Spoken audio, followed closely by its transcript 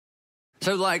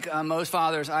So like most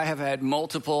fathers, I have had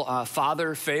multiple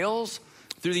father fails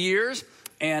through the years.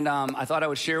 And I thought I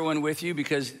would share one with you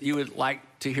because you would like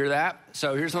to hear that.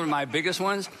 So here's one of my biggest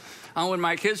ones. When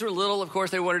my kids were little, of course,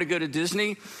 they wanted to go to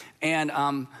Disney. And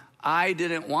I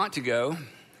didn't want to go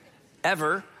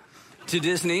ever to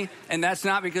Disney. And that's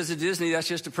not because of Disney. That's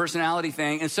just a personality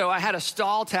thing. And so I had a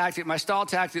stall tactic. My stall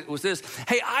tactic was this.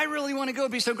 Hey, I really want to go.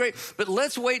 It'd be so great. But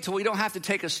let's wait till we don't have to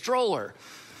take a stroller.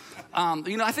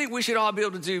 I think we should all be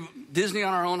able to do Disney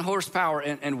on our own horsepower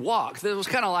and walk. It was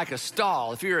kind of like a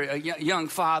stall. If you're a young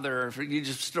father, if you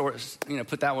just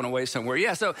put that one away somewhere.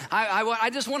 Yeah, so I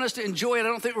just want us to enjoy it. I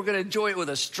don't think we're going to enjoy it with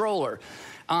a stroller.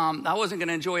 I wasn't going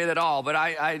to enjoy it at all, but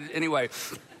I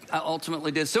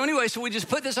ultimately did. So we just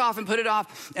put this off and put it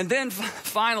off. And then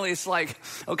finally it's like,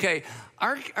 okay,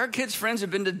 our kids' friends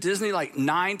have been to Disney like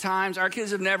 9 times. Our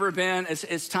kids have never been.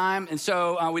 It's time. And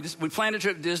so we planned a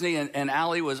trip to Disney, and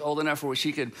Allie was old enough where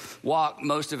she could walk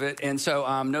most of it. And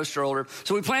so no stroller.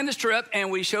 So we planned this trip, and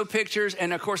we showed pictures.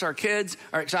 And of course, our kids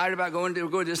are excited about going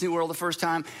to Disney World the first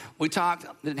time. We talked,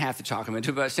 didn't have to talk them into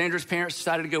it, but Sandra's parents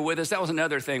decided to go with us. That was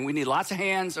another thing. We need lots of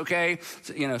hands, okay?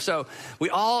 So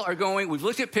we all are going. We've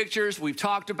looked at pictures. We've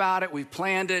talked about it. We've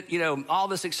planned it, all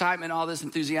this excitement, all this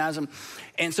enthusiasm.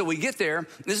 And so we get there,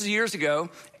 this is years ago,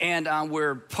 and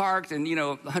we're parked and,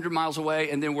 100 miles away,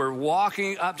 and then we're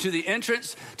walking up to the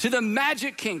entrance to the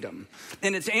Magic Kingdom.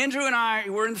 And it's Andrew and I,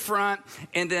 we're in the front,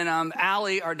 and then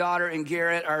Allie, our daughter, and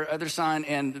Garrett, our other son,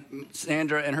 and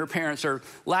Sandra and her parents are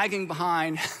lagging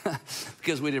behind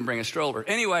because we didn't bring a stroller.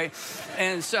 Anyway,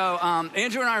 and so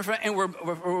Andrew and I are in front, and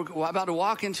we're about to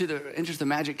walk into the entrance of the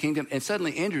Magic Kingdom, and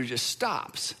suddenly Andrew just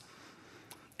stops.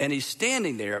 And he's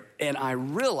standing there, and I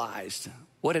realized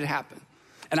what had happened.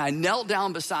 And I knelt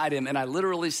down beside him, and I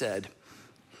literally said,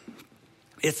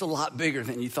 "It's a lot bigger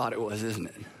than you thought it was, isn't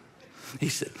it?" He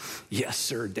said, "Yes,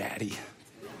 sir, Daddy."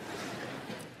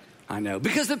 I know,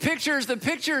 because the pictures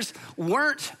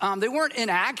weren't, they weren't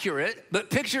inaccurate, but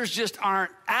pictures just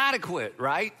aren't adequate,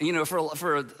 right?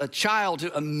 For a child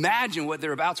to imagine what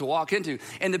they're about to walk into.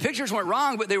 And the pictures weren't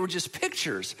wrong, but they were just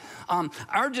pictures.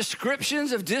 Our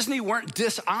descriptions of Disney weren't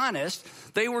dishonest.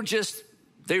 They were just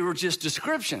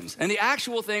descriptions. And the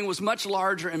actual thing was much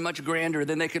larger and much grander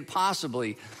than they could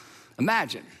possibly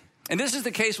imagine. And this is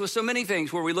the case with so many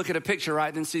things where we look at a picture,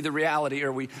 right, then see the reality,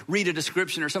 or we read a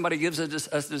description, or somebody gives us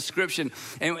a description,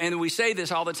 and we say this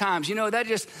all the time.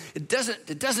 It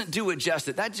doesn't do it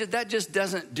justice. That just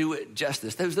doesn't do it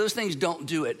justice. Those things don't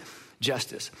do it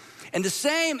justice. And the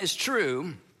same is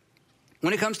true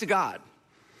when it comes to God.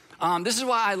 This is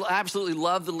why I absolutely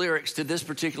love the lyrics to this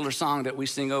particular song that we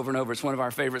sing over and over. It's one of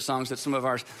our favorite songs that some of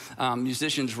our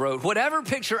musicians wrote. Whatever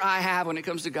picture I have when it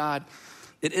comes to God,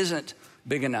 it isn't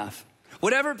big enough.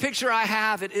 Whatever picture I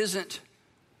have, it isn't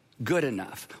good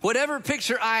enough. Whatever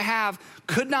picture I have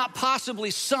could not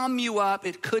possibly sum you up.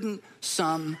 It couldn't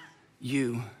sum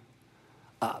you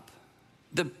up.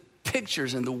 The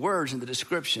pictures and the words and the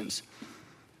descriptions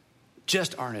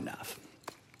just aren't enough.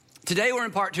 Today we're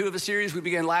in part 2 of a series we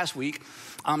began last week.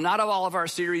 Not all of our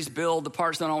series the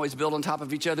parts don't always build on top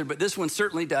of each other, but this one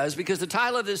certainly does, because the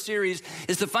title of this series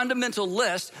is The Fundamental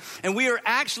List, and we are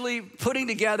actually putting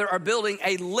together or building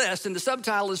a list, and the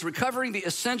subtitle is Recovering the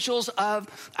Essentials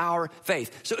of Our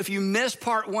Faith. So if you missed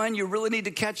part 1, you really need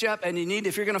to catch up, and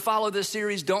if you're gonna follow this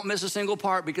series, don't miss a single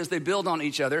part because they build on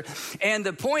each other. And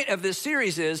the point of this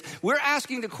series is we're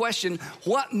asking the question,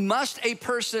 what must a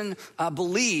person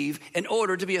believe in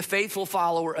order to be a faithful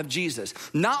follower of Jesus?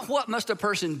 Not what must a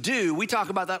person do. We talk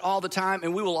about that all the time,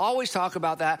 and we will always talk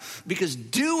about that, because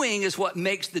doing is what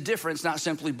makes the difference, not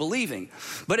simply believing.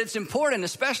 But it's important,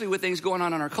 especially with things going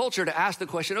on in our culture, to ask the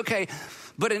question, okay,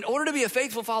 but in order to be a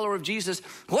faithful follower of Jesus,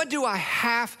 what do I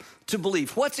have to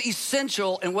believe? What's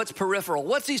essential and what's peripheral?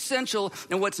 What's essential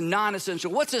and what's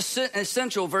non-essential? What's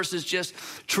essential versus just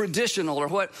traditional, or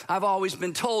what I've always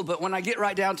been told, but when I get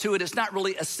right down to it, it's not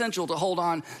really essential to hold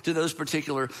on to those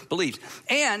particular beliefs.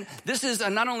 And this is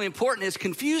not only important, it's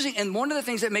confusing, and one of the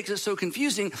things that makes it so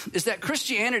confusing is that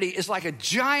Christianity is like a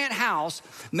giant house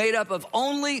made up of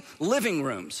only living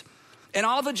rooms. And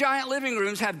all the giant living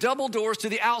rooms have double doors to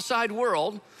the outside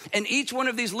world. And each one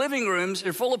of these living rooms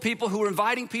are full of people who are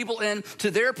inviting people in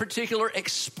to their particular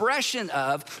expression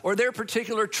of, or their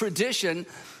particular tradition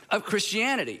of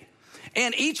Christianity.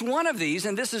 And each one of these,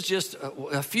 and this is just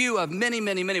a few of many,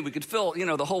 many, many, we could fill,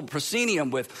 the whole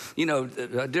proscenium with,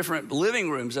 different living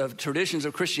rooms of traditions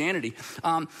of Christianity.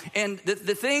 And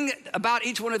the thing about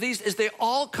each one of these is they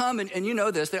all come, and you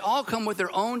know this, they all come with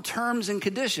their own terms and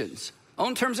conditions.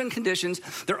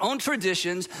 Their own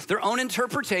traditions, their own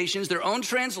interpretations, their own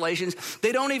translations.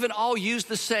 They don't even all use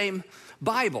the same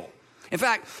Bible. In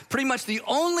fact, pretty much the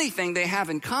only thing they have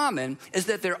in common is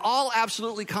that they're all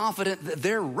absolutely confident that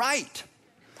they're right.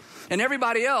 And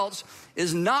everybody else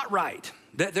is not right.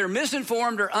 That they're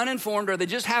misinformed or uninformed, or they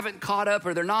just haven't caught up,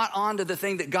 or they're not onto the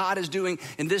thing that God is doing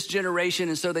in this generation,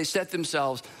 and so they set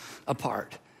themselves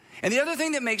apart. And the other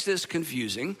thing that makes this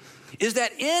confusing is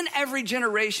that in every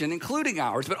generation, including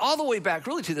ours, but all the way back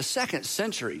really to the 2nd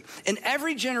century, in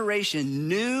every generation,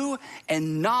 new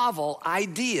and novel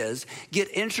ideas get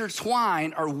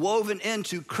intertwined or woven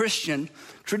into Christian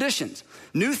traditions.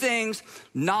 New things,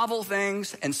 novel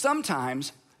things, and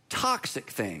sometimes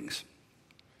toxic things,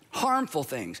 harmful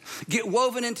things, get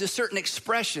woven into certain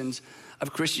expressions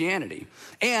of Christianity.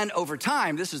 And over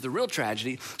time, this is the real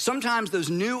tragedy, sometimes those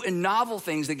new and novel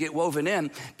things that get woven in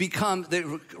they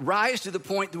rise to the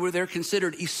point where they're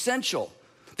considered essential.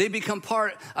 They become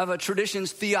part of a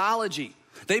tradition's theology.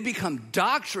 They become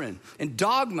doctrine and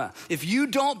dogma. If you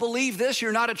don't believe this,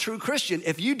 you're not a true Christian.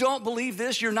 If you don't believe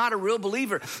this, you're not a real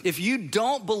believer. If you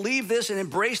don't believe this and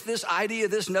embrace this idea,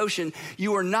 this notion,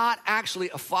 you are not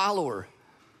actually a follower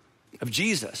of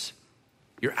Jesus.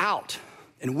 You're out.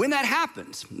 And when that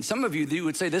happens, and some of you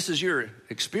would say this is your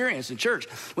experience in church.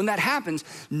 When that happens,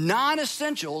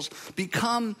 non-essentials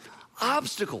become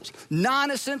obstacles.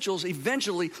 Non-essentials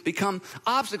eventually become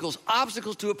obstacles.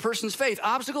 Obstacles to a person's faith.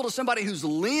 Obstacle to somebody who's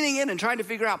leaning in and trying to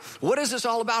figure out, what is this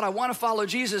all about? I want to follow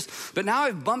Jesus, but now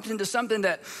I've bumped into something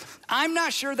that I'm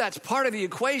not sure that's part of the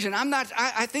equation.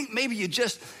 I think maybe you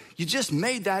just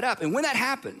made that up. And when that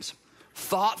happens,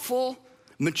 thoughtful,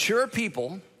 mature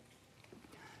people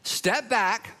step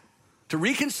back to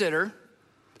reconsider,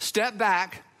 step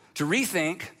back to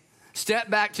rethink, step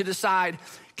back to decide,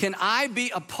 can I be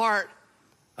a part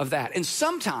of that? And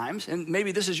sometimes, and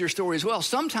maybe this is your story as well,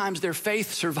 sometimes their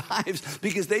faith survives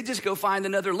because they just go find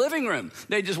another living room.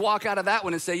 They just walk out of that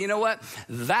one and say, you know what?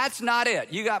 That's not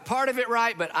it. You got part of it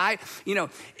right, but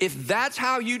if that's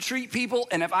how you treat people,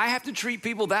 and if I have to treat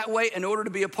people that way in order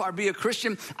to be a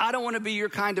Christian, I don't want to be your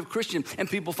kind of Christian. And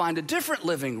people find a different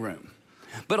living room.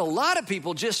 But a lot of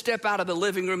people just step out of the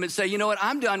living room and say, you know what,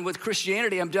 I'm done with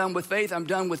Christianity, I'm done with faith, I'm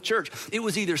done with church. It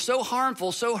was either so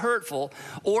harmful, so hurtful,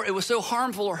 or it was so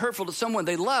harmful or hurtful to someone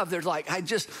they love, they're like, I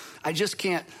just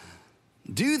can't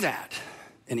do that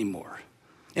anymore.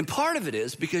 And part of it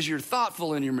is because you're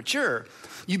thoughtful and you're mature,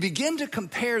 you begin to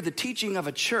compare the teaching of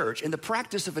a church and the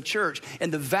practice of a church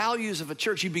and the values of a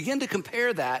church. You begin to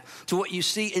compare that to what you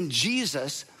see in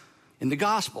Jesus in the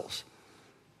Gospels.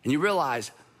 And you realize,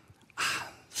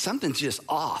 something's just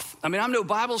off. I mean, I'm no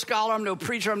Bible scholar, I'm no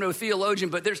preacher, I'm no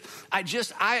theologian, but I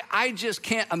just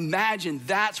can't imagine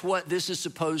that's what this is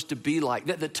supposed to be like.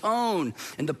 That the tone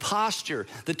and the posture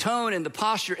and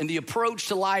the approach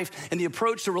to life and the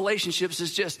approach to relationships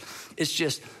is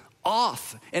just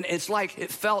off. And it's like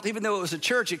it felt, even though it was a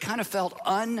church, it kind of felt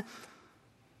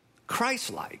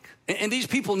un-Christ-like. And these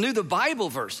people knew the Bible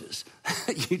verses.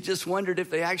 You just wondered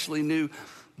if they actually knew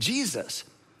Jesus.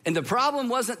 And the problem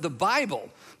wasn't the Bible.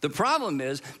 The problem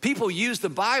is people use the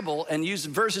Bible and use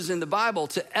verses in the Bible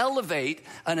to elevate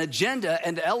an agenda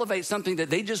and to elevate something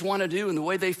that they just want to do and the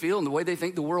way they feel and the way they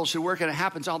think the world should work. And it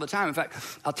happens all the time. In fact,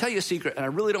 I'll tell you a secret, and I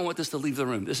really don't want this to leave the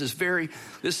room.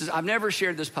 I've never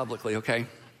shared this publicly, okay?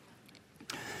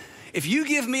 If you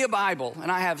give me a Bible,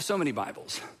 and I have so many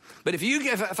Bibles, but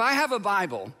if I have a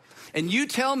Bible and you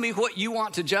tell me what you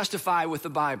want to justify with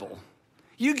the Bible,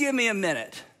 you give me a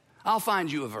minute, I'll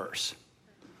find you a verse.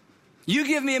 You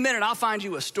give me a minute, I'll find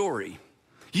you a story.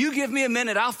 You give me a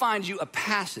minute, I'll find you a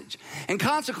passage. And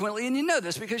consequently, and you know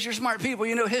this because you're smart people,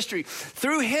 you know history.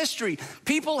 Through history,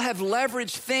 people have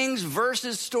leveraged things,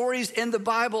 verses, stories in the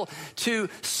Bible to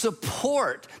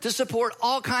support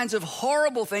all kinds of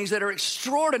horrible things that are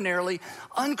extraordinarily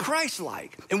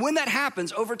un-Christ-like. And when that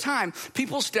happens over time,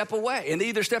 people step away. And they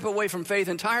either step away from faith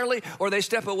entirely or they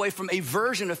step away from a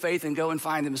version of faith and go and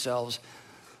find themselves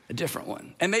a different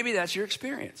one. And maybe that's your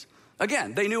experience.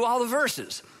 Again, they knew all the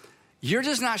verses. You're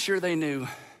just not sure they knew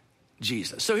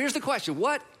Jesus. So here's the question.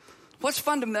 What's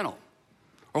fundamental?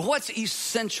 Or what's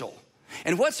essential?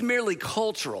 And what's merely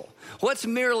cultural? What's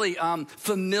merely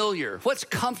familiar? What's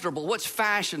comfortable? What's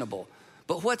fashionable?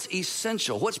 But what's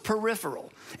essential? What's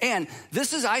peripheral? And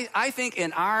this is, I think,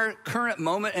 in our current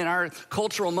moment, in our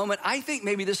cultural moment, I think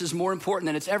maybe this is more important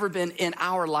than it's ever been in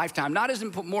our lifetime. Not as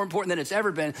more important than it's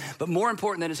ever been, but more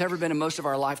important than it's ever been in most of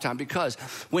our lifetime. Because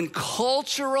when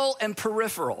cultural and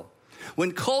peripheral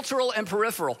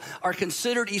are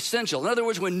considered essential. In other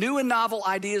words, when new and novel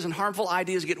ideas and harmful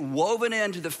ideas get woven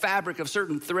into the fabric of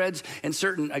certain threads and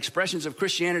certain expressions of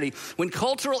Christianity, when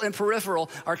cultural and peripheral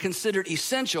are considered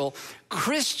essential,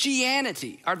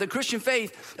 Christianity, or the Christian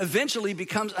faith, eventually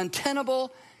becomes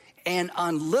untenable and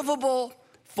unlivable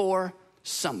for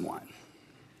someone.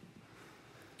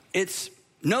 It's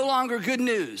no longer good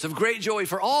news of great joy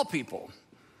for all people.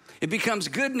 It becomes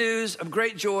good news of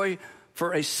great joy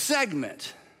for a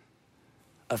segment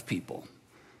of people.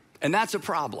 And that's a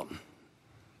problem.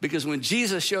 Because when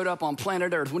Jesus showed up on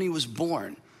planet Earth, when he was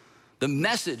born, the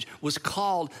message was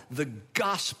called the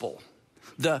gospel,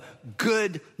 the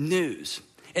good news.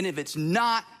 And if it's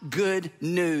not good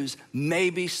news,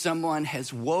 maybe someone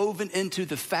has woven into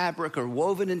the fabric or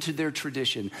woven into their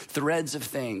tradition threads of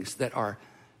things that are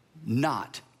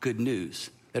not good news,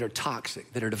 that are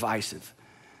toxic, that are divisive,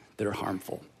 that are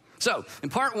harmful. So in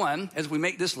part one, as we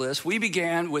make this list, we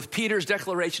began with Peter's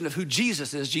declaration of who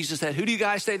Jesus is. Jesus said, "Who do you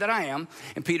guys say that I am?"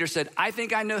 And Peter said, "I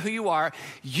think I know who you are.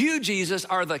 You, Jesus,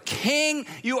 are the king.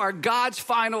 You are God's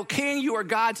final king. You are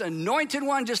God's anointed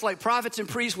one, just like prophets and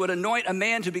priests would anoint a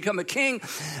man to become a king.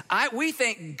 We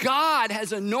think God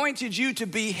has anointed you to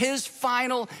be his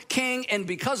final king. And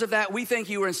because of that, we think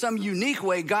you are in some unique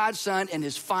way God's son and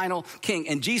his final king."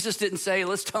 And Jesus didn't say,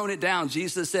 let's tone it down.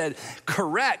 Jesus said,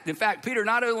 correct. In fact, Peter,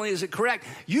 not only is it correct,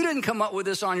 you didn't come up with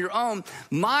this on your own.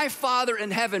 My Father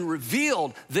in heaven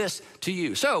revealed this to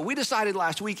you. So we decided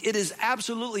last week it is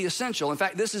absolutely essential. In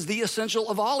fact, this is the essential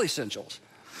of all essentials.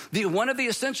 One of the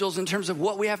essentials in terms of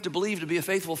what we have to believe to be a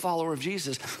faithful follower of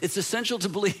Jesus. It's essential to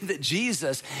believe that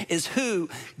Jesus is who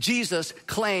Jesus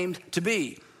claimed to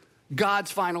be,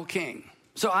 God's final king.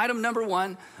 So item number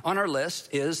one on our list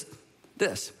is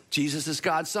this: Jesus is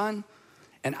God's son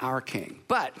and our king.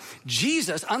 But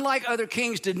Jesus, unlike other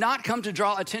kings, did not come to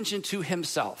draw attention to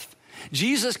himself.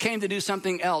 Jesus came to do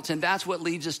something else, and that's what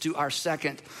leads us to our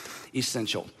second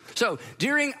essential. So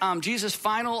during Jesus'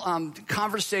 final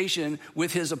conversation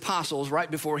with his apostles right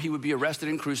before he would be arrested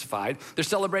and crucified, they're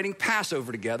celebrating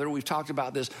Passover together. We've talked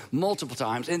about this multiple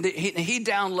times. And he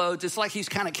downloads, it's like he's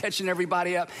kind of catching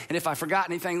everybody up. And if I forgot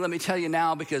anything, let me tell you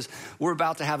now, because we're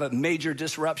about to have a major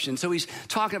disruption. So he's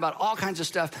talking about all kinds of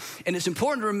stuff. And it's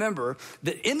important to remember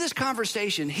that in this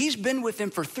conversation, he's been with them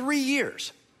for 3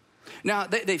 years. Now,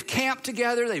 they've camped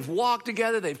together, they've walked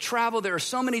together, they've traveled. There are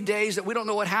so many days that we don't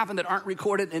know what happened that aren't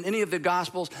recorded in any of the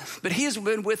Gospels, but he has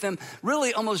been with them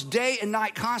really almost day and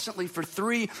night constantly for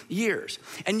 3 years.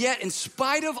 And yet, in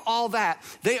spite of all that,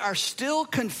 they are still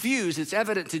confused. It's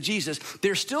evident to Jesus.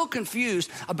 They're still confused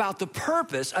about the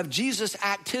purpose of Jesus'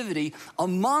 activity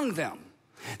among them.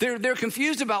 They're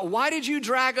confused about, why did you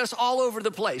drag us all over the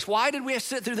place? Why did we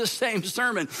sit through the same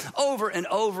sermon over and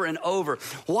over and over?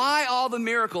 Why all the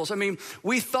miracles? I mean,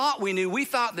 we thought we knew. We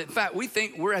thought that, in fact, we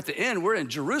think we're at the end. We're in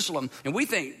Jerusalem, and we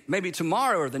think maybe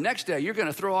tomorrow or the next day you're going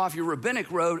to throw off your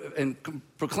rabbinic robe and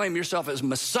proclaim yourself as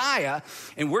Messiah,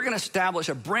 and we're going to establish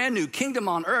a brand new kingdom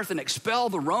on earth and expel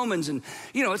the Romans. And,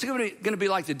 you know, it's going to be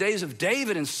like the days of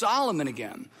David and Solomon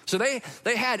again. So they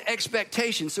had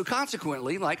expectations. So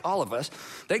consequently, like all of us,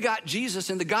 they got Jesus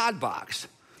in the God box.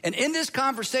 And in this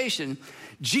conversation,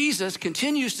 Jesus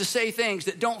continues to say things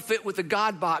that don't fit with the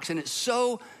God box, and it's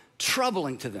so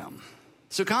troubling to them.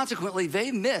 So consequently,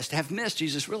 have missed,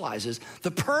 Jesus realizes,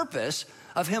 the purpose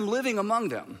of him living among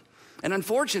them. And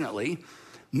unfortunately,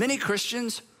 many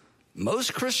Christians,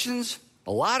 most Christians,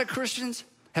 a lot of Christians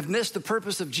have missed the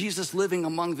purpose of Jesus living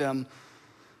among them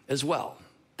as well.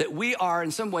 That we are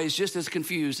in some ways just as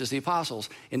confused as the apostles.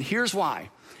 And here's why.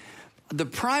 The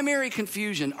primary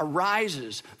confusion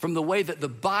arises from the way that the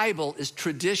Bible is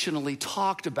traditionally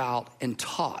talked about and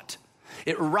taught.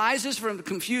 It arises from the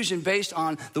confusion based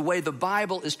on the way the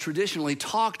Bible is traditionally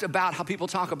talked about, how people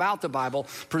talk about the Bible,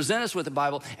 present us with the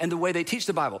Bible, and the way they teach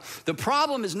the Bible. The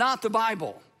problem is not the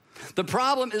Bible. The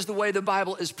problem is the way the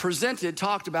Bible is presented,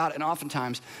 talked about, and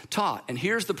oftentimes taught. And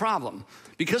here's the problem.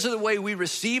 Because of the way we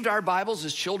received our Bibles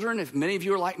as children, if many of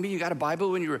you are like me, you got a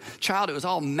Bible when you were a child, it was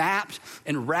all mapped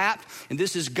and wrapped, and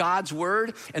this is God's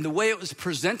word. And the way it was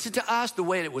presented to us, the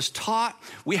way it was taught,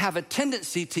 we have a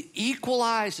tendency to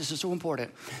equalize, this is so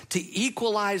important, to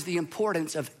equalize the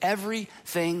importance of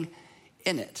everything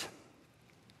in it.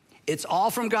 It's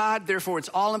all from God, therefore it's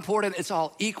all important, it's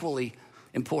all equally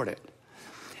important.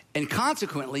 And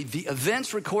consequently, the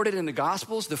events recorded in the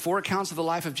Gospels, the 4 accounts of the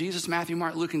life of Jesus, Matthew,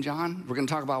 Mark, Luke, and John, we're going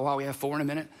to talk about why we have 4 in a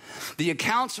minute. The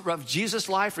accounts of Jesus'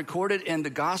 life recorded in the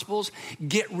Gospels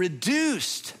get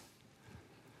reduced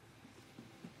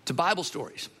to Bible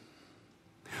stories,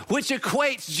 which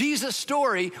equates Jesus'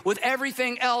 story with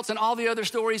everything else and all the other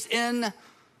stories in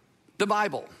the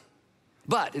Bible.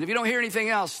 But, and if you don't hear anything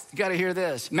else, you got to hear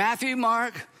this. Matthew,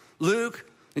 Mark, Luke,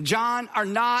 and John are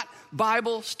not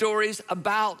Bible stories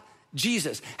about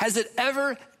Jesus. Has it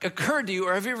ever occurred to you,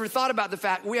 or have you ever thought about the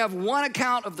fact we have one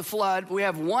account of the flood, we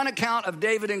have one account of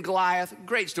David and Goliath,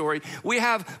 great story. We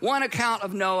have one account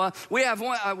of Noah. We have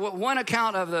one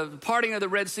account of the parting of the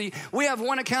Red Sea. We have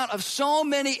one account of so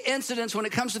many incidents when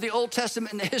it comes to the Old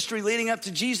Testament and the history leading up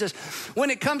to Jesus. When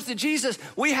it comes to Jesus,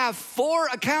 we have 4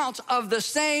 accounts of the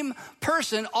same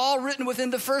person, all written within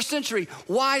the first century.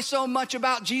 Why so much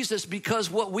about Jesus? Because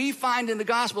what we find in the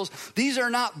Gospels, these are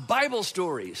not Bible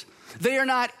stories. They are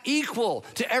not equal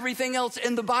to everything else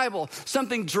in the Bible.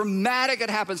 Something dramatic had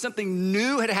happened. Something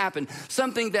new had happened.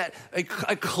 Something that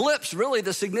eclipsed really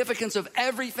the significance of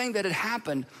everything that had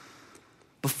happened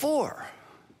before.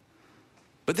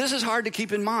 But this is hard to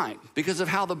keep in mind because of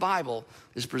how the Bible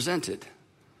is presented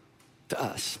to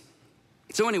us.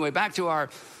 So anyway, back to our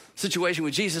situation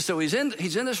with Jesus. So he's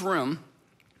in this room.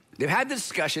 They've had the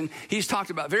discussion. He's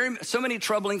talked about so many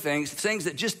troubling things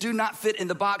that just do not fit in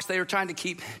the box they are trying to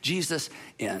keep Jesus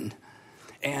in.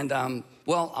 And, I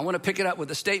want to pick it up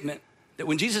with a statement that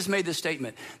when Jesus made this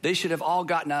statement, they should have all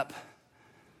gotten up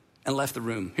and left the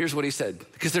room. Here's what he said,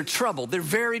 because they're troubled. They're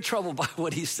very troubled by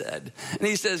what he said. And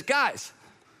he says, guys,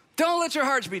 don't let your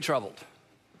hearts be troubled.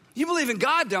 You believe in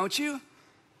God, don't you?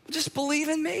 Just believe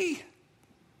in me.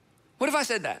 What if I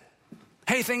said that?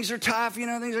 Hey, things are tough,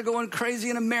 things are going crazy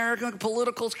in America,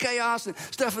 political chaos and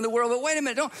stuff in the world. But wait a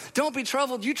minute, don't be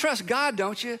troubled. You trust God,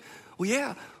 don't you? Well, yeah.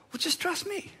 Well, just trust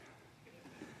me.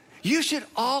 You should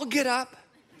all get up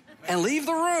and leave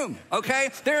the room, okay?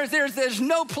 There's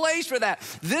no place for that.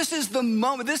 This is the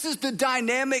moment. This is the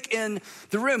dynamic in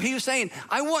the room. He was saying,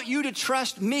 I want you to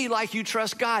trust me like you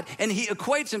trust God. And he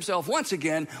equates himself once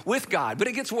again with God. But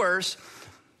it gets worse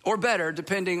or better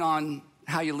depending on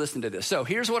how you listen to this. So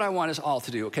here's what I want us all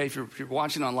to do, okay? If you're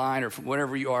watching online or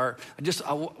whatever you are,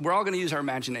 we're all going to use our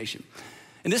imagination.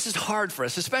 And this is hard for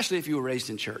us, especially if you were raised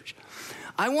in church.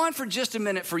 I want for just a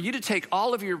minute for you to take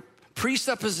all of your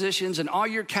presuppositions and all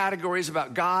your categories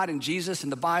about God and Jesus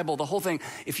and the Bible, the whole thing.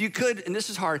 If you could, and this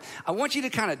is hard, I want you to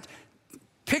kind of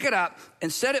pick it up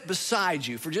and set it beside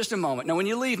you for just a moment. Now, when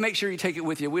you leave, make sure you take it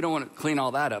with you. We don't want to clean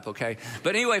all that up, okay?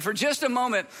 But anyway, for just a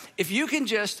moment, if you can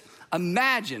just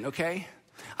imagine, okay?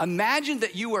 Imagine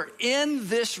that you are in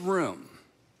this room,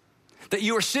 that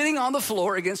you are sitting on the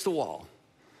floor against the wall.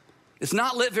 It's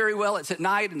not lit very well. It's at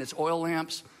night and it's oil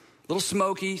lamps, a little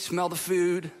smoky, smell the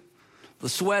food, the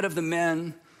sweat of the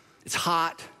men. It's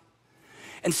hot.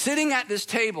 And sitting at this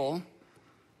table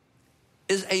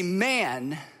is a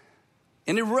man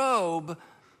in a robe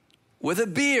with a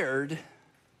beard,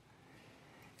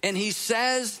 and he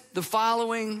says the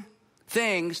following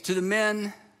things to the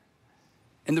men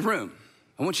in the room.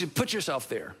 I want you to put yourself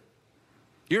there.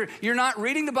 You're not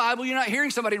reading the Bible. You're not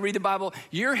hearing somebody read the Bible.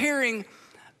 You're hearing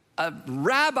a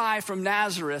rabbi from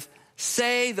Nazareth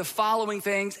say the following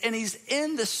things, and he's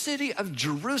in the city of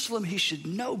Jerusalem. He should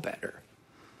know better.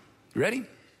 You ready?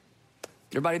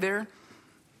 Everybody there?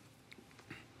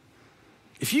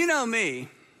 If you know me,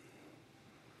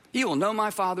 you will know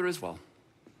my Father as well.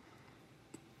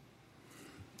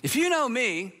 If you know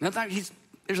me,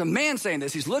 there's a man saying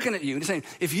this. He's looking at you and he's saying,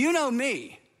 if you know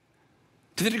me,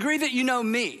 to the degree that you know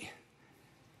me,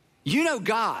 you know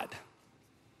God.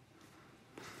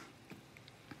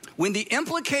 When the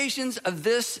implications of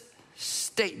this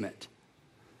statement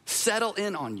settle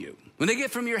in on you, when they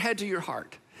get from your head to your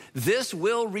heart, this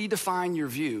will redefine your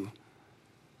view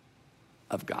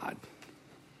of God.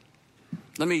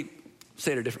 Let me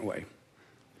say it a different way.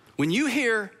 When you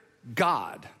hear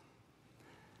God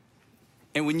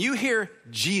and when you hear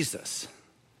Jesus,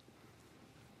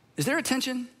 is there a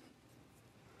tension?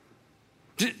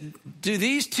 Do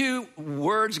these two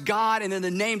words, God and then the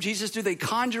name Jesus, do they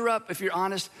conjure up, if you're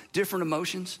honest, different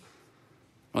emotions?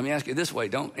 Let me ask you this way.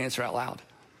 Don't answer out loud.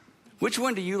 Which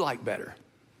one do you like better?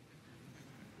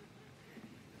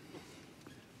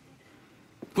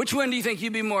 Which one do you think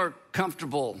you'd be more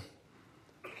comfortable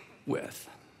with?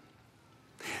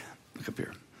 Look up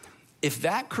here. If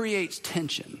that creates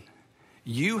tension,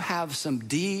 you have some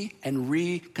and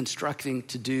reconstructing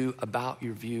to do about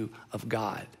your view of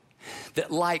God. That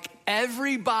like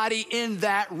everybody in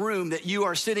that room that you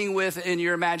are sitting with in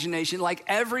your imagination, like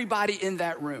everybody in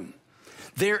that room,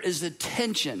 there is a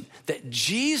tension that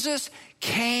Jesus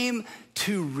came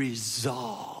to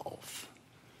resolve.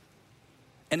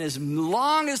 And as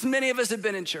long as many of us have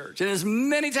been in church, and as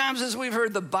many times as we've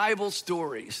heard the Bible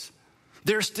stories,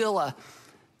 there's still a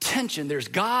tension. There's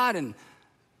God and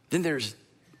then there's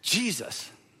Jesus.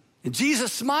 And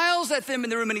Jesus smiles at them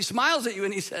in the room and he smiles at you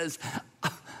and he says,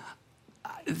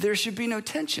 there should be no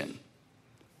tension.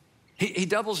 He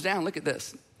doubles down. Look at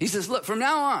this. He says, look, from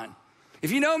now on,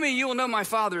 if you know me, you will know my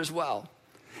Father as well.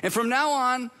 And from now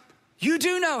on, You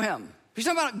do know him. He's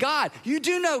talking about God. You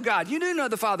do know God. You do know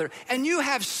the Father. And you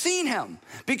have seen him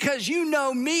because you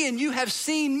know me and you have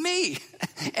seen me.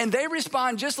 And they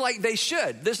respond just like they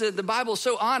should. The Bible's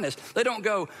so honest. They don't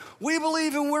go, we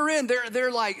believe and we're in.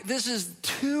 They're like, this is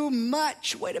too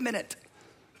much. Wait a minute.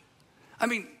 I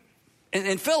mean,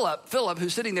 and Philip,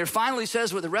 who's sitting there, finally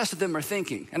says what the rest of them are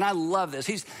thinking. And I love this.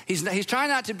 He's trying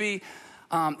not to be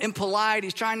impolite.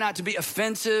 He's trying not to be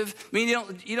offensive. I mean,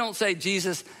 you don't say,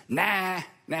 Jesus, nah,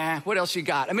 what else you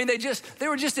got? I mean, they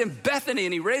were just in Bethany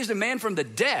and he raised a man from the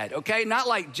dead, okay? Not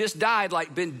like just died,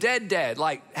 like been dead,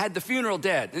 like had the funeral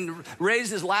dead and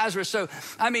raised his Lazarus. So,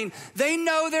 I mean, they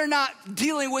know they're not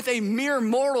dealing with a mere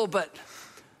mortal, but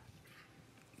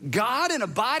God in a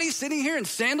body sitting here in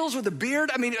sandals with a beard.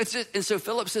 I mean, it's just, and so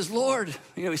Philip says, Lord,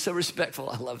 he's so respectful.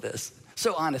 I love this.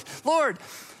 So honest. Lord,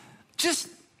 just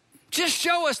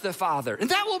show us the Father and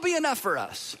that will be enough for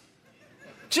us.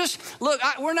 Just look,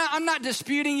 I'm not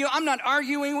disputing you. I'm not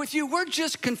arguing with you. We're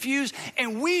just confused.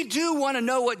 And we do want to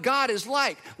know what God is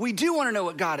like. We do want to know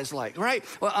what God is like, right?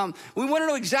 Well, we want to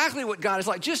know exactly what God is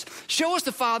like. Just show us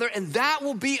the Father and that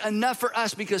will be enough for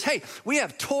us because, hey, we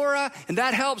have Torah and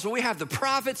that helps. And we have the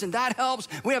prophets and that helps.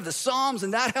 We have the Psalms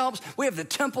and that helps. We have the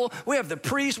temple. We have the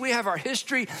priests. We have our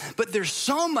history. But there's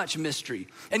so much mystery.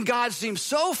 And God seems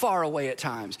so far away at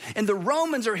times. And the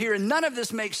Romans are here and none of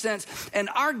this makes sense. And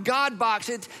our God box,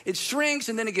 it shrinks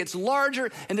and then it gets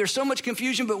larger and there's so much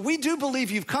confusion, but we do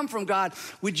believe you've come from God.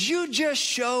 Would you just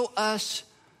show us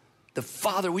the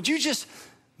Father? Would you just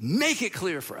make it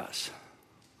clear for us?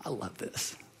 I love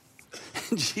this.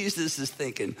 Jesus is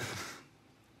thinking,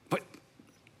 but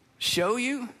show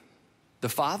you the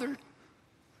Father?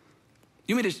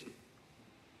 You mean to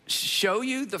show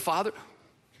you the Father?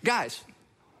 Guys,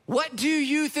 what do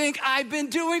you think I've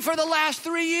been doing for the last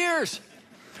 3 years?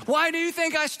 Why do you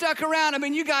think I stuck around? I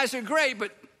mean, you guys are great,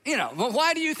 but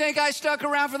why do you think I stuck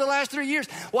around for the last 3 years?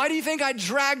 Why do you think I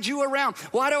dragged you around?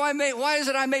 Why is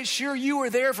it I made sure you were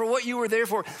there for what you were there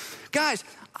for? Guys,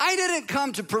 I didn't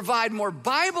come to provide more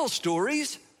Bible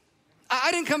stories.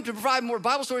 I didn't come to provide more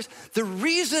Bible stories. The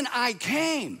reason I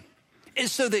came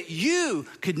is so that you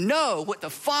could know what the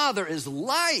Father is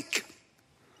like.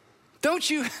 Don't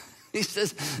you, he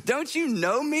says, don't you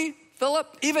know me,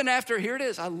 Philip? Even after, here it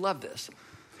is, I love this.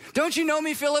 Don't you know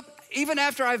me, Philip? Even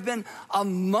after I've been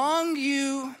among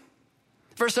you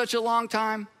for such a long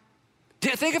time.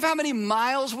 Think of how many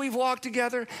miles we've walked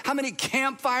together, how many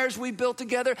campfires we built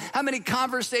together, how many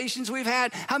conversations we've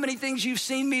had, how many things you've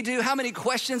seen me do, how many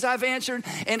questions I've answered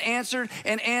and answered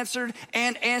and answered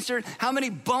and answered, how many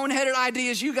boneheaded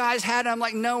ideas you guys had. And I'm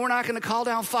like, no, we're not going to call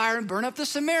down fire and burn up the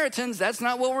Samaritans. That's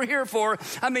not what we're here for.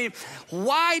 I mean,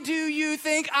 why do you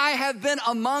think I have been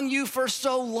among you for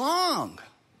so long?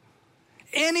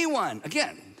 Anyone,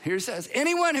 again, here it says,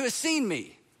 anyone who has seen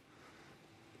me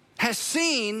has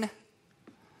seen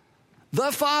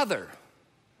the Father.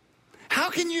 How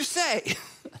can you say,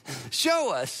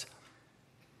 show us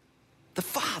the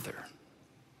Father?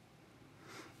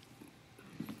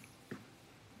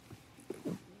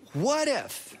 What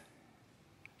if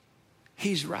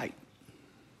he's right?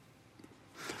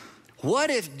 What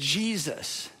if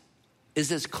Jesus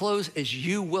is as close as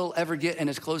you will ever get and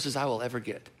as close as I will ever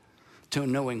get to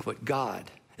knowing what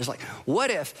God is like? What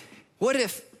if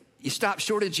you stop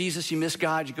short of Jesus, you miss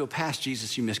God, you go past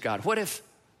Jesus, you miss God? What if,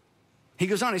 he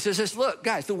goes on, he says this, look,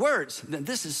 guys, the words,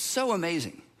 this is so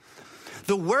amazing.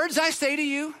 The words I say to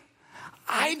you,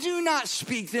 I do not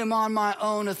speak them on my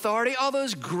own authority. All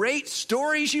those great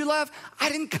stories you love, I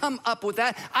didn't come up with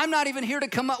that. I'm not even here to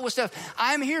come up with stuff.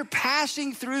 I'm here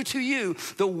passing through to you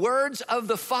the words of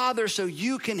the Father so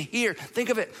you can hear. Think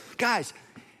of it, guys.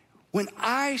 When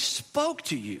I spoke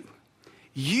to you,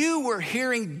 you were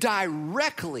hearing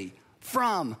directly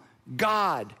from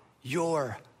God,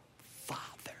 your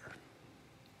Father.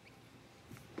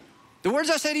 The words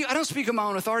I say to you, I don't speak on my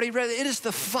own authority. Rather, it is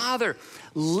the Father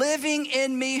living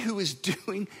in me who is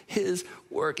doing his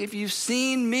work. If you've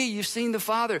seen me, you've seen the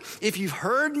Father. If you've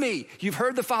heard me, you've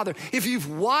heard the Father. If you've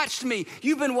watched me,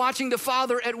 you've been watching the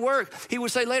Father at work. He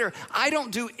would say later, I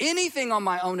don't do anything on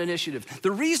my own initiative.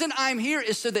 The reason I'm here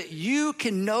is so that you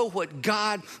can know what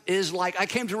God is like. I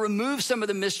came to remove some of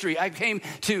the mystery. I came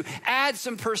to add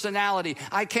some personality.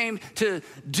 I came to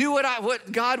do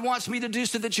what God wants me to do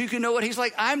so that you can know what he's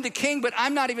like. I'm the king, but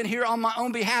I'm not even here on my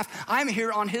own behalf. I'm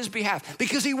here on his behalf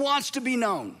because he wants to be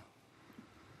known.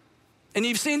 And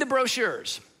you've seen the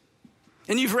brochures,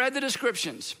 and you've read the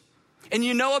descriptions, and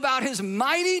you know about his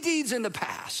mighty deeds in the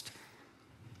past.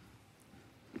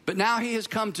 But now he has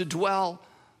come to dwell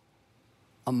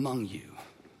among you,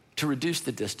 to reduce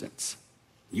the distance,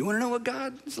 You want to know what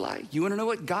God is like? You want to know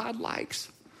what God likes?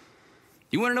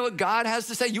 You want to know what God has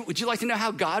to say? Would you like to know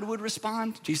how God would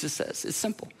respond? Jesus says, it's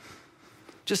simple.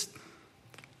 Just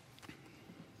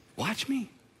watch me.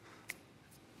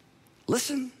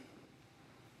 Listen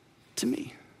to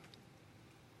me.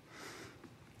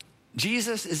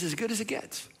 Jesus is as good as it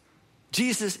gets.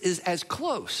 Jesus is as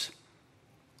close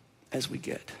as we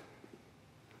get.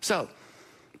 So,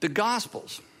 the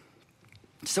Gospels,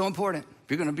 so important.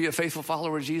 If you're going to be a faithful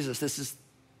follower of Jesus, this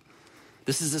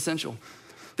is essential.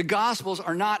 The Gospels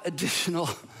are not additional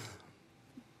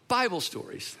Bible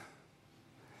stories.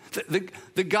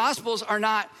 The Gospels are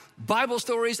not Bible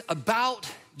stories about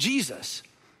Jesus.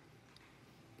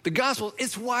 The Gospels,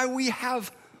 it's why we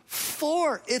have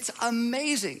 4. It's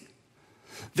amazing.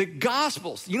 The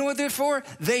Gospels, you know what they're for?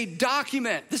 They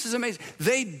document, this is amazing,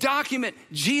 they document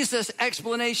Jesus'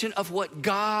 explanation of what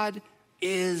God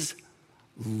is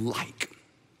like.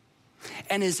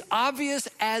 And as obvious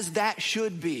as that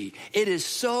should be, it is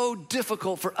so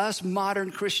difficult for us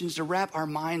modern Christians to wrap our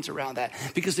minds around that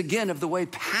because, again, of the way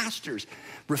pastors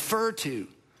refer to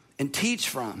and teach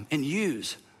from and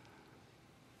use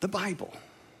the Bible.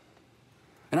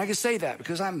 And I can say that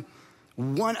because I'm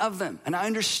one of them, and I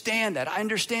understand that. I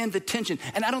understand the tension,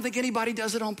 and I don't think anybody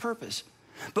does it on purpose.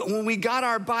 But when we got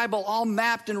our Bible all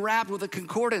mapped and wrapped with a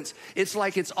concordance, it's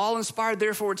like it's all inspired,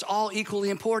 therefore it's all equally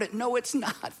important. No, it's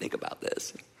not. Think about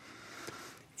this.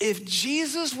 If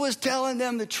Jesus was telling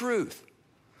them the truth,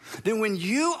 then when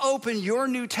you open your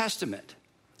New Testament,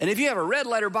 and if you have a red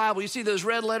letter Bible, you see those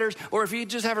red letters, or if you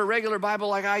just have a regular Bible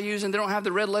like I use and they don't have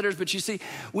the red letters, but you see,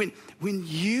 when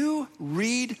you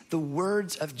read the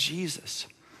words of Jesus,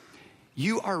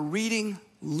 you are reading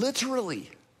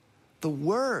literally the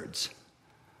words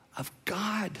of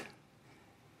God,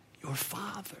 your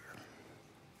Father.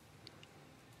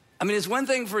 I mean, it's one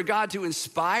thing for God to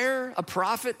inspire a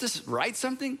prophet to write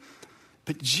something,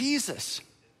 but Jesus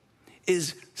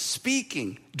is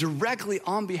speaking directly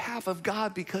on behalf of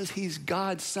God because he's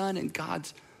God's son and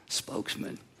God's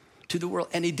spokesman to the world.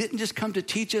 And he didn't just come to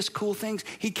teach us cool things.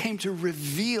 He came to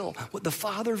reveal what the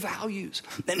Father values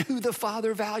and who the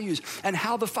Father values and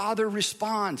how the Father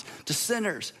responds to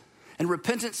sinners and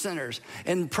repentant sinners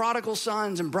and prodigal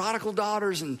sons and prodigal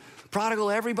daughters and prodigal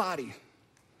everybody.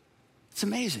 It's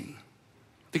amazing.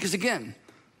 Because again,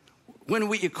 when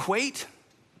we equate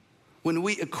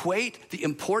the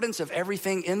importance of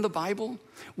everything in the Bible,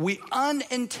 we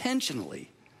unintentionally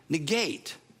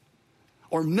negate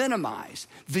or minimize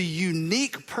the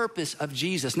unique purpose of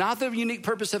Jesus. Not the unique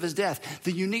purpose of his death,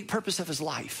 the unique purpose of his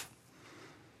life.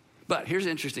 But here's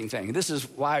an interesting thing. This is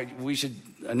why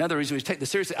another reason we should take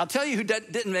this seriously. I'll tell you who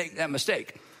didn't make that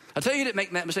mistake. I'll tell you who didn't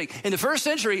make that mistake. In the first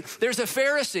century, there's a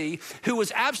Pharisee who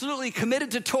was absolutely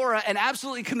committed to Torah and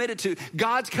absolutely committed to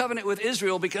God's covenant with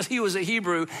Israel because he was a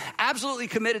Hebrew, absolutely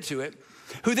committed to it,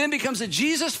 who then becomes a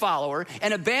Jesus follower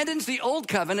and abandons the old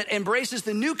covenant, embraces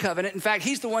the new covenant. In fact,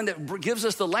 he's the one that gives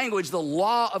us the language, the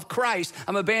law of Christ.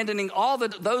 I'm abandoning all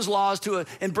those laws to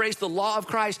embrace the law of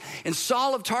Christ. And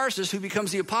Saul of Tarsus, who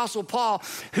becomes the Apostle Paul,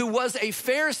 who was a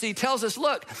Pharisee, tells us,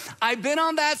 look, I've been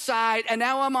on that side and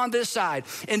now I'm on this side.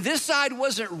 And this side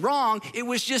wasn't wrong, it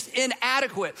was just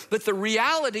inadequate. But the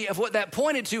reality of what that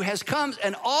pointed to has come,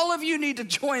 and all of you need to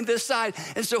join this side.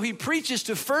 And so he preaches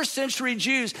to first century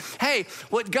Jews, hey,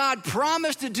 what God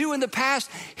promised to do in the past,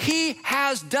 he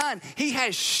has done. He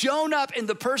has shown up in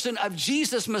the person of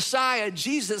Jesus, Messiah,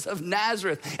 Jesus of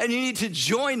Nazareth. And you need to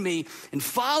join me in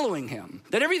following him.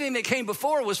 That everything that came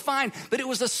before was fine, but it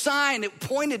was a sign that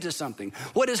pointed to something.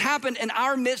 What has happened in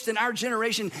our midst, in our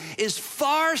generation, is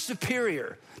far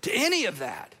superior to any of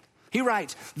that. He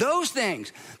writes, those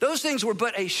things were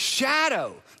but a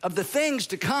shadow of the things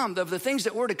to come, of the things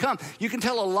that were to come. You can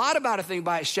tell a lot about a thing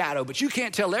by a shadow, but you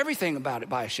can't tell everything about it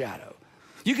by a shadow.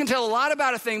 You can tell a lot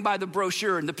about a thing by the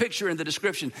brochure and the picture and the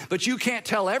description, but you can't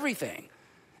tell everything.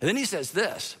 And then he says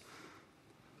this,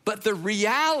 but the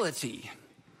reality,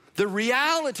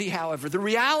 however, the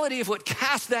reality of what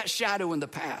cast that shadow in the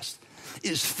past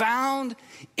is found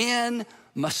in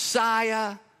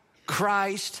Messiah,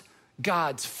 Christ,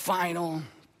 God's final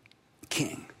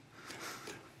king.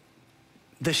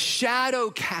 The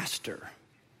Shadowcaster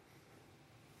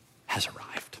has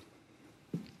arrived.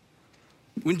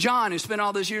 When John, who spent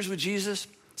all those years with Jesus,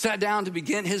 sat down to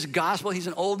begin his gospel, he's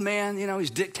an old man, he's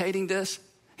dictating this.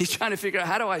 He's trying to figure out,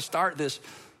 how do I start this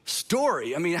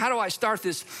story? I mean, how do I start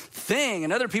this thing?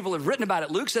 And other people have written about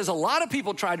it. Luke says a lot of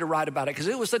people tried to write about it because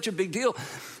it was such a big deal.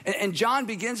 And John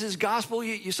begins his gospel.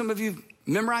 Some of you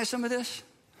memorized some of this?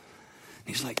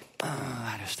 He's like,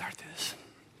 how to start this?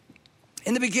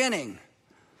 In the beginning,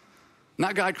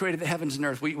 Not God created the heavens and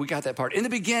earth. We got that part. In the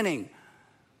beginning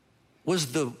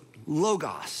was the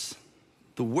Logos,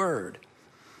 the Word.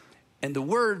 And the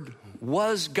Word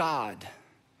was God.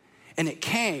 And it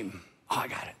came. Oh, I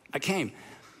got it. I came.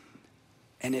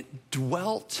 And it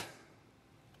dwelt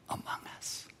among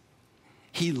us.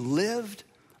 He lived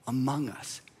among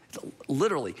us.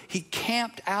 Literally, he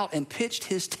camped out and pitched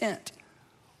his tent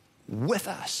with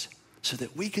us so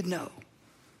that we could know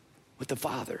what the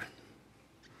Father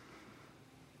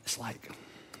is like.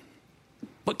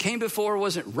 What came before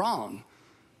wasn't wrong.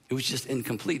 It was just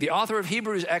incomplete. The author of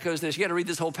Hebrews echoes this. You got to read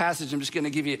this whole passage. I'm just going to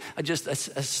give you just a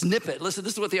snippet. Listen,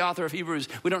 this is what the author of Hebrews,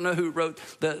 we don't know who wrote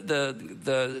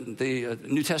the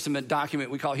New Testament document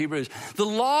we call Hebrews. The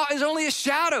law is only a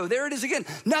shadow. There it is again.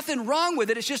 Nothing wrong with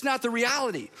it. It's just not the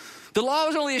reality. The law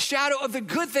is only a shadow of the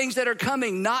good things that are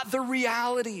coming, not the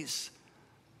realities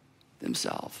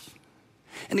themselves.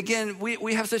 And again,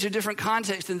 we have such a different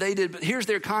context than they did, but here's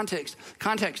their context.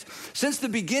 Since the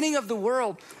beginning of the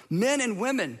world, men and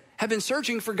women have been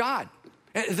searching for God.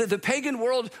 The pagan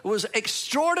world was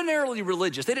extraordinarily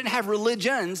religious. They didn't have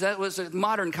religions. That was a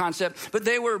modern concept, but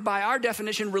they were, by our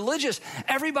definition, religious.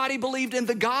 Everybody believed in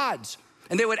the gods.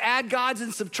 And they would add gods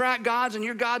and subtract gods, and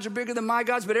your gods are bigger than my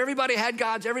gods, but everybody had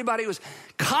gods. Everybody was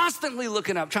constantly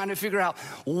looking up, trying to figure out,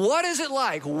 what is it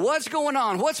like? What's going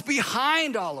on? What's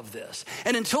behind all of this?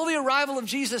 And until the arrival of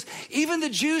Jesus, even the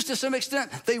Jews, to some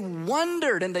extent, they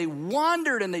wondered and they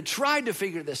wandered and they tried to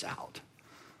figure this out.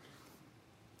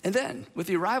 And then, with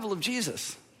the arrival of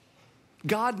Jesus,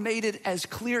 God made it as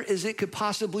clear as it could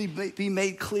possibly be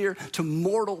made clear to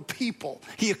mortal people.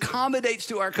 He accommodates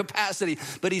to our capacity,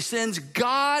 but he sends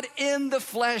God in the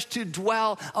flesh to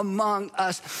dwell among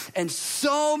us. And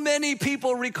so many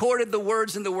people recorded the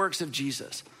words and the works of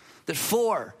Jesus that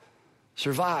 4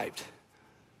 survived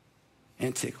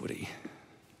antiquity.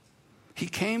 He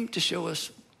came to show us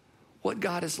what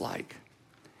God is like,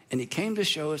 and he came to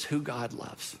show us who God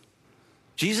loves.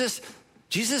 Jesus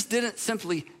didn't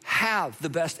simply have the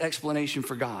best explanation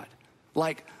for God,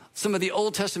 like some of the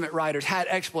Old Testament writers had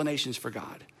explanations for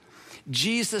God.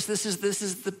 Jesus, this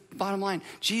is the bottom line.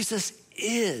 Jesus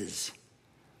is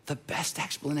the best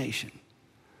explanation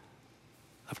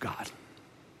of God.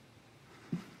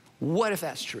 What if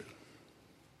that's true?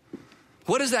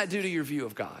 What does that do to your view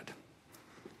of God?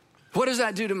 What does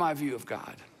that do to my view of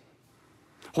God?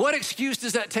 What excuse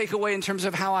does that take away in terms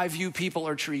of how I view people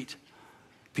or treat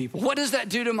people? What does that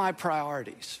do to my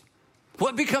priorities?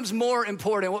 What becomes more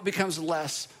important? What becomes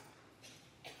less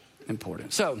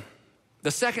important? So,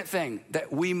 the second thing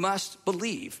that we must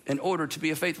believe in order to be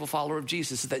a faithful follower of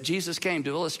Jesus is that Jesus came to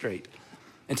illustrate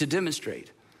and to demonstrate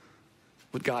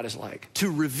what God is like, to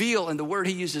reveal, and the word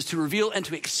he uses, to reveal and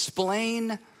to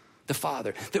explain the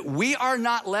Father. That we are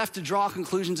not left to draw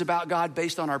conclusions about God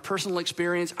based on our personal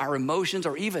experience, our emotions,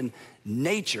 or even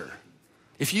nature.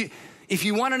 If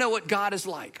you want to know what God is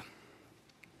like,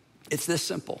 it's this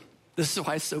simple. This is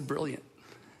why it's so brilliant.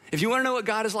 If you want to know what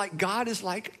God is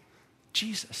like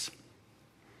Jesus.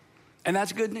 And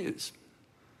that's good news,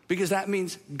 because that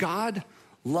means God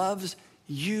loves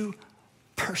you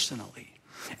personally.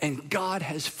 And God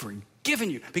has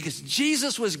forgiven you, because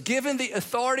Jesus was given the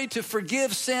authority to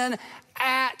forgive sin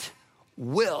at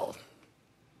will.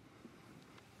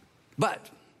 But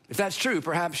if that's true,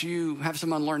 perhaps you have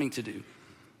some unlearning to do.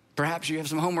 Perhaps you have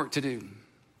some homework to do.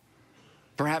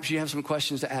 Perhaps you have some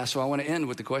questions to ask. So I want to end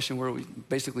with the question where we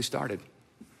basically started.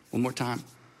 One more time.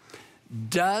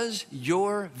 Does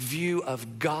your view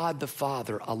of God the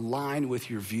Father align with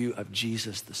your view of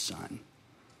Jesus the Son?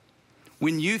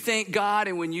 When you think God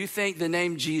and when you think the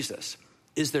name Jesus,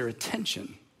 is there a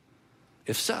tension?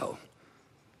 If so,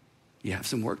 you have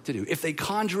some work to do. If they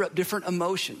conjure up different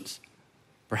emotions,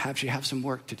 perhaps you have some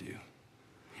work to do.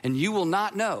 And you will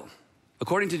not know,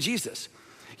 according to Jesus,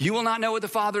 you will not know what the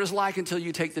Father is like until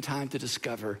you take the time to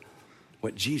discover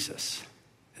what Jesus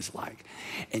is like.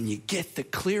 And you get the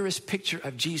clearest picture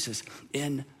of Jesus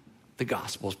in the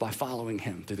Gospels by following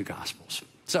him through the Gospels.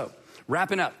 So,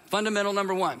 wrapping up, fundamental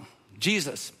number 1,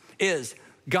 Jesus is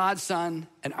God's Son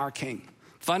and our King.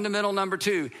 Fundamental number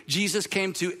 2, Jesus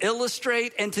came to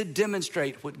illustrate and to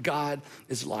demonstrate what God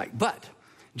is like. But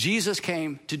Jesus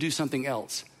came to do something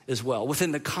else as well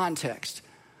within the context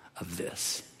of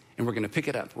this. And we're going to pick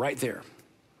it up right there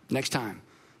next time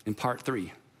in part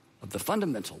 3 of the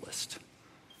fundamentalist,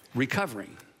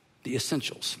 recovering the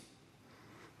essentials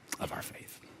of our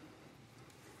faith.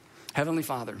 Heavenly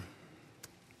Father,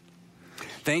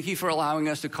 thank you for allowing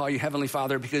us to call you Heavenly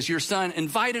Father, because your Son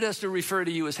invited us to refer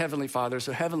to you as Heavenly Father.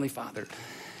 So Heavenly Father,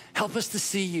 help us to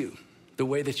see you the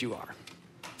way that you are.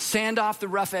 Sand off the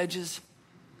rough edges.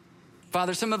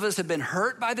 Father, some of us have been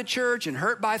hurt by the church and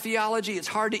hurt by theology. It's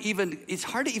hard to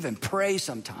even pray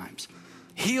sometimes.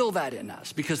 Heal that in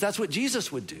us, because that's what Jesus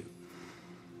would do.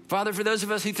 Father, for those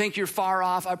of us who think you're far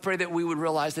off, I pray that we would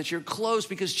realize that you're close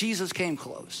because Jesus came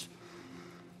close.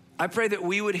 I pray that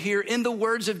we would hear in the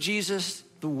words of Jesus,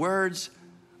 the words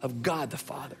of God the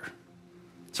Father.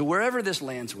 So wherever this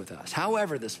lands with us,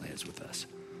 however this lands with us,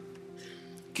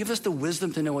 give us the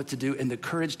wisdom to know what to do and the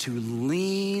courage to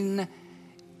lean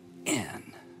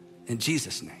in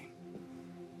Jesus' name,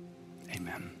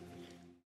 amen.